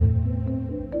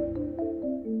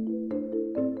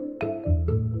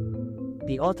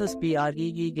The author's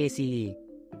Preface.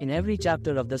 In every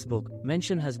chapter of this book,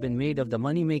 mention has been made of the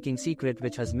money-making secret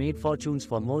which has made fortunes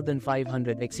for more than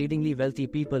 500 exceedingly wealthy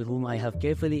people whom I have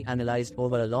carefully analyzed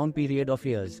over a long period of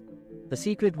years. The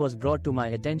secret was brought to my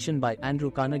attention by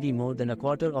Andrew Carnegie more than a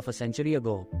quarter of a century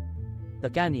ago. The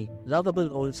canny, lovable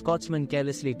old Scotsman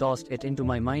carelessly tossed it into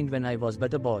my mind when I was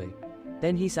but a boy.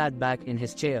 Then he sat back in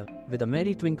his chair, with a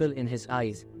merry twinkle in his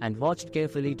eyes, and watched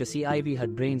carefully to see if I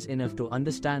had brains enough to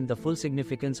understand the full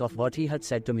significance of what he had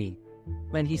said to me.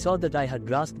 When he saw that I had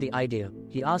grasped the idea,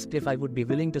 he asked if I would be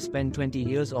willing to spend 20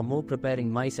 years or more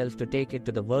preparing myself to take it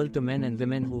to the world to men and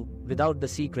women who, without the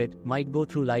secret, might go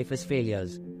through life as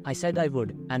failures. I said I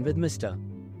would, and with Mr.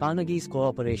 Carnegie's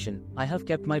cooperation, I have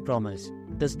kept my promise.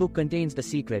 This book contains the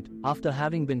secret, after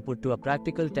having been put to a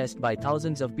practical test by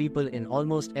thousands of people in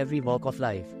almost every walk of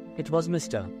life. It was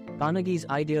Mr. Carnegie's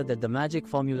idea that the magic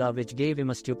formula which gave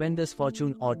him a stupendous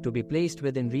fortune ought to be placed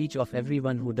within reach of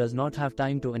everyone who does not have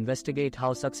time to investigate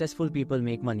how successful people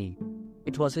make money.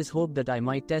 It was his hope that I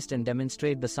might test and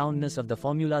demonstrate the soundness of the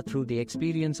formula through the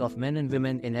experience of men and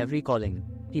women in every calling.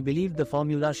 He believed the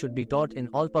formula should be taught in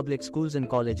all public schools and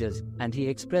colleges, and he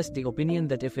expressed the opinion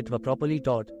that if it were properly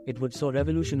taught, it would so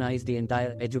revolutionize the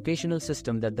entire educational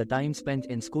system that the time spent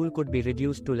in school could be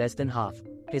reduced to less than half.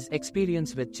 His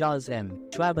experience with Charles M.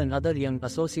 Schwab and other young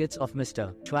associates of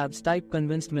Mr. Schwab's type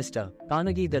convinced Mr.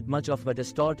 Carnegie that much of what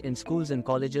is taught in schools and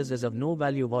colleges is of no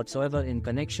value whatsoever in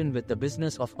connection with the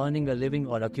business of earning a living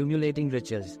or accumulating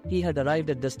riches. He had arrived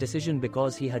at this decision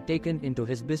because he had taken into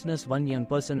his business one young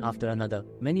person after another,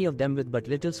 many of them with but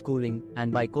little schooling,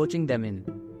 and by coaching them in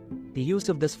the use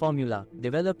of this formula,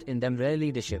 developed in them rare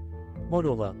leadership.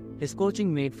 Moreover, his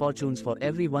coaching made fortunes for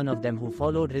every one of them who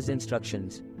followed his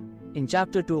instructions. In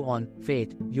Chapter 2 on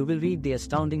Faith, you will read the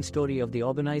astounding story of the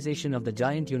organization of the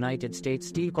giant United States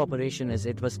Steel Corporation as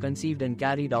it was conceived and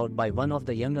carried out by one of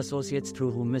the young associates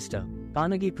through whom Mr.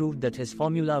 Carnegie proved that his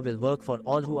formula will work for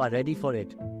all who are ready for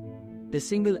it. This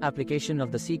single application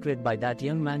of the secret by that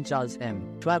young man Charles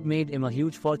M. Schwab made him a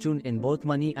huge fortune in both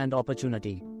money and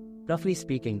opportunity. Roughly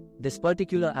speaking, this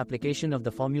particular application of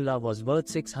the formula was worth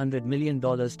 $600 million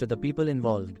to the people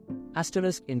involved.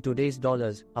 Asterisk in today's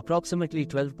dollars, approximately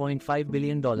 $12.5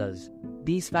 billion.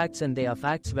 These facts, and they are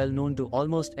facts well known to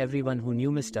almost everyone who knew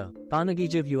Mr. Carnegie,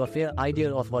 give you a fair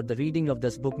idea of what the reading of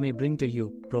this book may bring to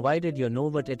you, provided you know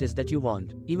what it is that you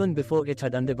want. Even before it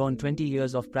had undergone 20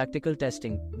 years of practical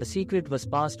testing, the secret was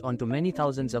passed on to many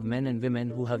thousands of men and women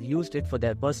who have used it for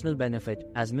their personal benefit,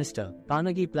 as Mr.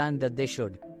 Carnegie planned that they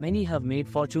should. Many have made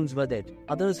fortunes with it,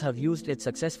 others have used it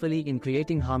successfully in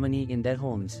creating harmony in their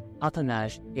homes. Arthur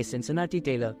Nash, a Cincinnati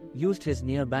tailor, used his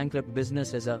near-bankrupt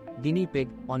business as a guinea pig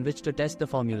on which to test the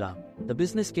formula. The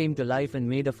business came to life and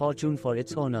made a fortune for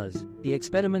its owners. The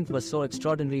experiment was so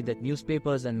extraordinary that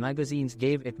newspapers and magazines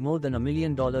gave it more than $1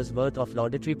 million worth of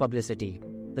laudatory publicity.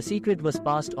 The secret was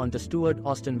passed on to Stuart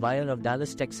Austin Weir of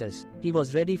Dallas, Texas. He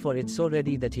was ready for it, so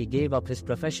ready that he gave up his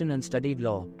profession and studied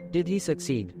law. Did he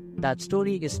succeed? That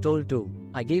story is told too.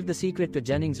 I gave the secret to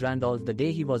Jennings Randolph the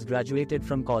day he was graduated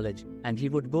from college, and he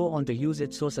would go on to use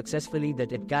it so successfully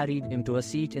that it carried him to a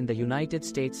seat in the United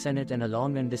States Senate and a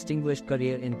long and distinguished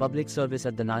career in public service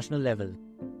at the national level.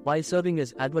 While serving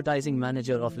as advertising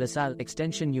manager of LaSalle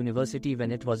Extension University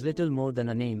when it was little more than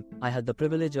a name, I had the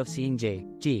privilege of seeing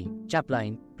J.G.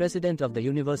 Chaplin, president of the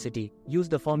university, use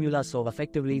the formula so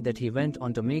effectively that he went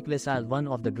on to make LaSalle one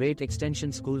of the great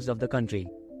extension schools of the country.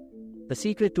 The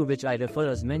secret to which I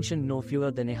refer is mentioned no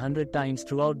fewer than 100 times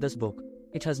throughout this book.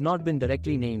 It has not been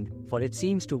directly named, for it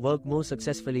seems to work more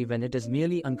successfully when it is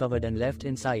merely uncovered and left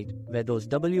in sight, where those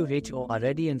WHO are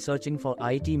ready and searching for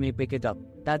it may pick it up.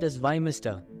 That is why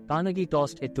Mr. Carnegie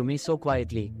tossed it to me so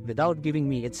quietly, without giving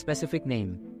me its specific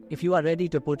name. If you are ready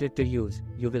to put it to use,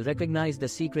 you will recognize the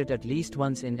secret at least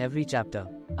once in every chapter.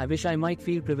 I wish I might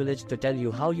feel privileged to tell you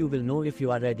how you will know if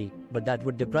you are ready, but that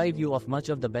would deprive you of much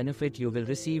of the benefit you will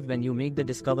receive when you make the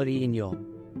discovery in your.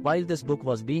 While this book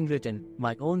was being written,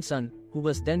 my own son, who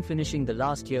was then finishing the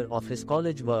last year of his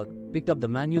college work, picked up the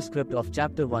manuscript of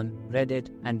Chapter 1, read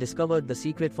it, and discovered the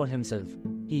secret for himself.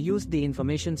 He used the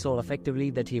information so effectively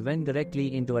that he went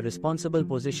directly into a responsible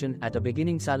position at a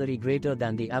beginning salary greater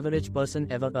than the average person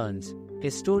ever earns.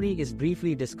 His story is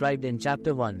briefly described in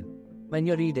Chapter 1. When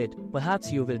you read it,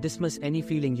 perhaps you will dismiss any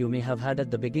feeling you may have had at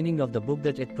the beginning of the book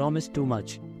that it promised too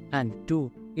much. And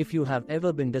 2. If you have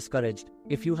ever been discouraged,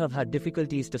 if you have had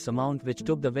difficulties to surmount which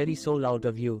took the very soul out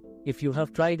of you, if you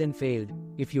have tried and failed,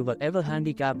 if you were ever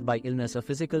handicapped by illness or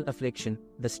physical affliction,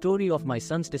 the story of my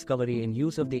son's discovery in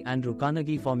use of the Andrew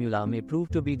Carnegie formula may prove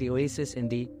to be the oasis in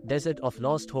the desert of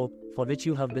lost hope for which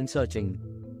you have been searching.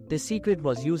 This secret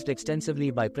was used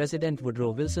extensively by President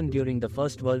Woodrow Wilson during the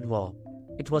First World War.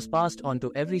 It was passed on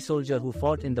to every soldier who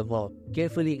fought in the war,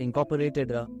 carefully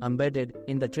embedded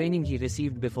in the training he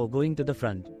received before going to the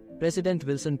front. President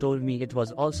Wilson told me it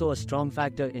was also a strong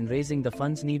factor in raising the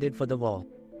funds needed for the war.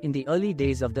 In the early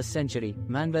days of this century,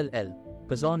 Manuel L.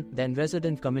 Quezon, then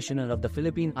resident commissioner of the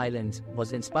Philippine Islands,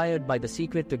 was inspired by the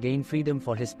secret to gain freedom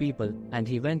for his people, and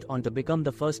he went on to become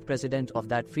the first president of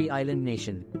that free island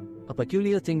nation. A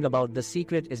peculiar thing about the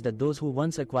secret is that those who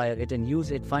once acquire it and use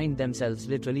it find themselves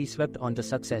literally swept onto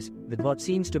success, with what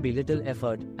seems to be little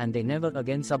effort, and they never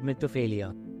again submit to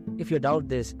failure. If you doubt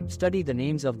this, study the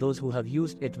names of those who have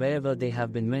used it wherever they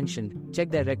have been mentioned,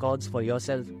 check their records for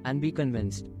yourself, and be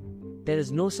convinced. There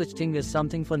is no such thing as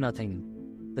something for nothing.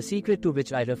 The secret to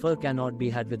which I refer cannot be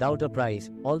had without a price,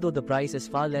 although the price is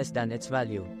far less than its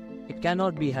value. It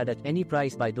cannot be had at any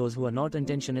price by those who are not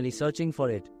intentionally searching for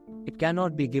it. It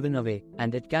cannot be given away,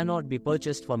 and it cannot be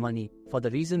purchased for money, for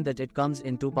the reason that it comes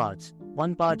in two parts.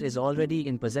 One part is already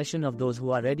in possession of those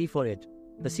who are ready for it.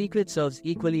 The secret serves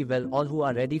equally well all who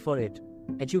are ready for it.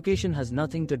 Education has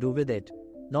nothing to do with it.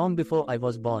 Long before I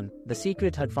was born, the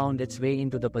secret had found its way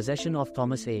into the possession of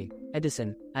Thomas A.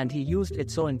 Edison, and he used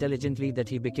it so intelligently that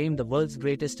he became the world's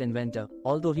greatest inventor,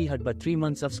 although he had but 3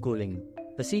 months of schooling.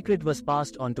 The secret was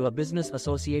passed on to a business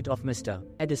associate of Mr.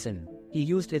 Edison. He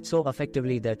used it so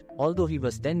effectively that, although he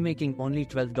was then making only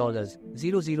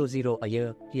 $12,000 a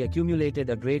year, he accumulated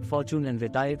a great fortune and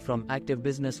retired from active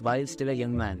business while still a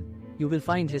young man. You will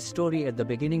find his story at the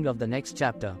beginning of the next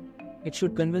chapter. It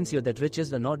should convince you that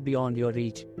riches are not beyond your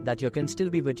reach, that you can still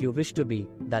be what you wish to be,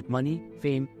 that money,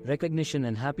 fame, recognition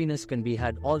and happiness can be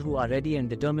had all who are ready and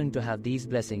determined to have these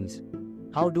blessings.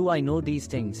 How do I know these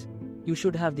things? You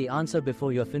should have the answer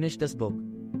before you finish this book.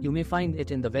 You may find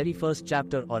it in the very first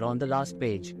chapter or on the last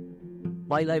page.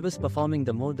 While I was performing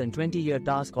the more than 20-year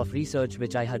task of research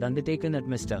which I had undertaken at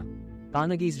Mr.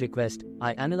 Carnegie's request,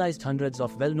 I analyzed hundreds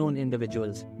of well-known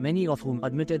individuals, many of whom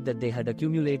admitted that they had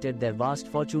accumulated their vast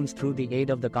fortunes through the aid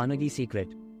of the Carnegie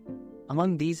secret.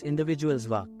 Among these individuals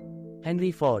were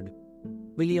Henry Ford,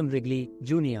 William Wrigley,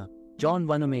 Jr., John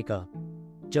Wanamaker,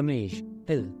 Jamesh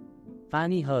Hill,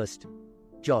 Fannie Hurst,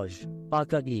 George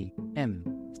Parker E. M.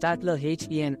 Statler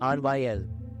Henryl,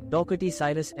 Doherty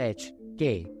Cyrus H.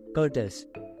 K. Curtis,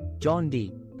 John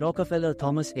D. Rockefeller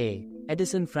Thomas A.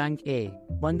 Edison Frank A.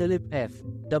 Wunderlip F.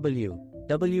 W.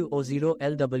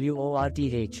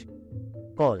 W-O-0-L-W-O-R-T-H.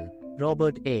 Call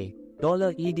Robert A.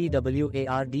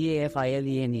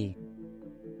 $EDWARDAFILENE.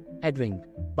 Edwin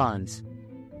Barnes,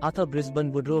 Arthur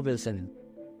Brisbane Woodrow Wilson,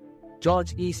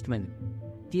 George Eastman,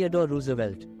 Theodore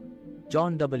Roosevelt,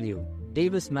 John W.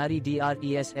 Davis Mary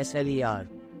DRESSLER,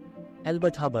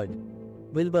 Albert Hubbard,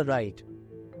 Wilbur Wright,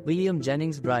 William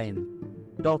Jennings Bryan,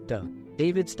 Dr.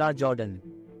 David Starr Jordan,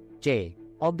 J.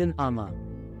 Ogden Armour,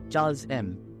 Charles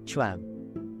M. Schwab,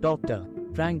 Dr.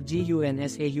 Frank G.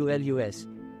 Unsaulus,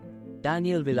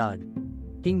 Daniel Willard,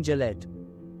 King Gillette,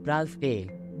 Ralph A.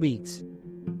 Weeks,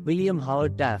 William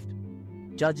Howard Taft,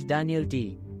 Judge Daniel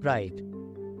T. Wright,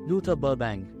 Luther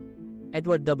Burbank,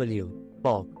 Edward W.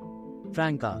 Bok,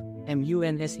 Franca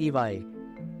Musey,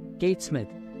 Kate Smith,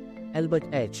 Albert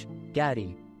H.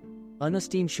 Gary,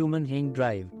 Ernestine Schumann Haing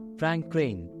Drive, Frank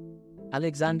Crane,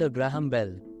 Alexander Graham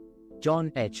Bell,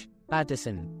 John H.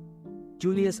 Patterson,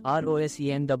 Julius Rosenwald,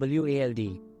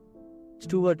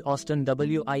 Stuart Austin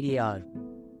WIER,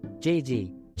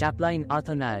 J.G. Chaplain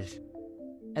Arthur Nash,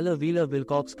 Ella Wheeler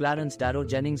Wilcox Clarence Darrow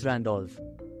Jennings Randolph.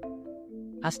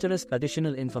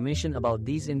 Additional information about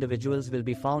these individuals will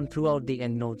be found throughout the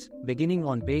endnotes, beginning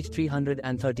on page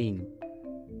 313.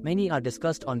 Many are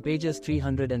discussed on pages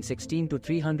 316 to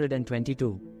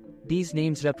 322. These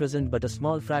names represent but a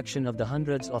small fraction of the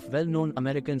hundreds of well-known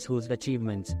Americans whose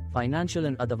achievements, financial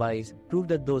and otherwise, prove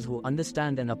that those who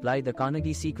understand and apply the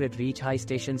Carnegie secret reach high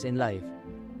stations in life.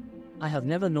 I have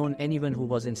never known anyone who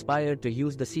was inspired to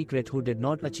use the secret who did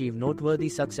not achieve noteworthy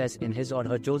success in his or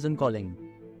her chosen calling.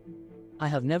 I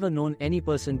have never known any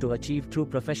person to achieve true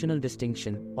professional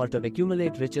distinction, or to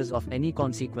accumulate riches of any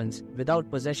consequence, without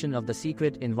possession of the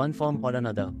secret in one form or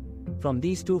another. From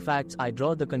these two facts I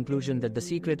draw the conclusion that the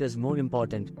secret is more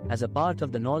important, as a part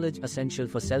of the knowledge essential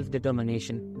for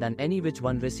self-determination, than any which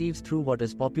one receives through what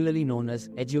is popularly known as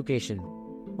education.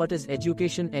 What is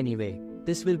education anyway?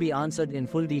 This will be answered in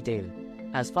full detail.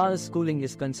 As far as schooling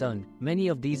is concerned, many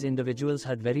of these individuals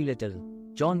had very little.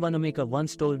 John Wanamaker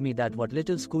once told me that what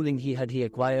little schooling he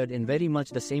acquired in very much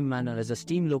the same manner as a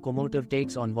steam locomotive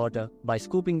takes on water, by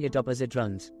scooping it up as it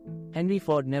runs. Henry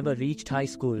Ford never reached high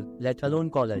school, let alone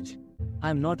college. I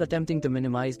am not attempting to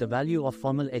minimize the value of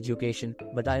formal education,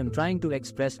 but I am trying to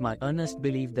express my earnest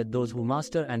belief that those who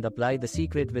master and apply the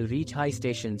secret will reach high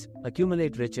stations,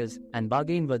 accumulate riches, and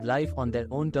bargain with life on their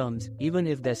own terms, even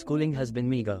if their schooling has been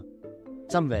meager.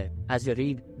 Somewhere, as you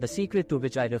read, the secret to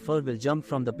which I refer will jump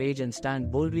from the page and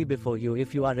stand boldly before you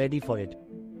if you are ready for it.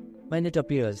 When it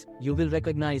appears, you will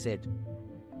recognize it.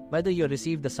 Whether you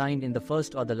receive the sign in the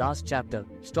first or the last chapter,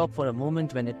 stop for a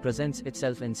moment when it presents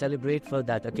itself and celebrate, for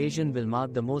that occasion will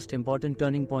mark the most important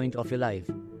turning point of your life.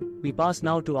 We pass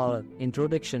now to our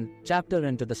introduction chapter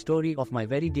and to the story of my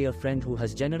very dear friend who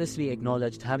has generously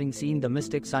acknowledged having seen the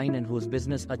mystic sign and whose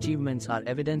business achievements are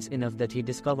evidence enough that he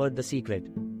discovered the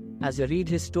secret. As you read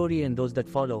his story and those that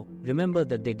follow, remember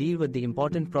that they deal with the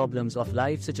important problems of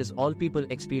life, such as all people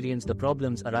experience the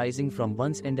problems arising from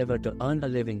one's endeavor to earn a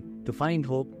living, to find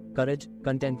hope, courage,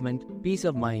 contentment, peace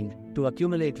of mind, to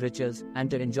accumulate riches,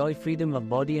 and to enjoy freedom of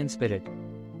body and spirit.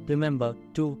 Remember,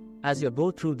 too, as you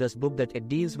go through this book, that it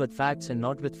deals with facts and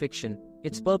not with fiction,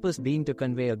 its purpose being to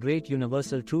convey a great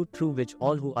universal truth through which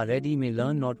all who are ready may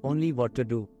learn not only what to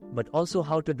do, but also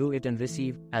how to do it and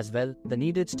receive, as well, the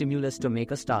needed stimulus to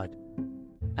make a start.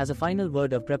 As a final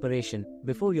word of preparation,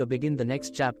 before you begin the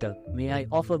next chapter, may I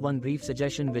offer one brief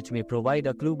suggestion which may provide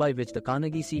a clue by which the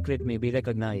Carnegie secret may be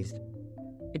recognized.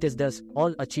 It is thus: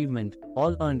 all achievement,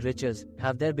 all earned riches,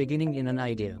 have their beginning in an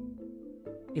idea.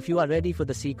 If you are ready for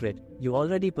the secret, you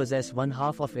already possess one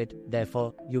half of it,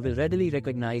 therefore, you will readily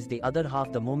recognize the other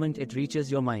half the moment it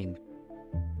reaches your mind.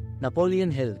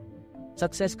 Napoleon Hill.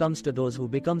 Success comes to those who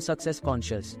become success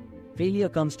conscious. Failure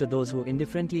comes to those who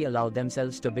indifferently allow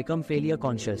themselves to become failure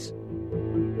conscious.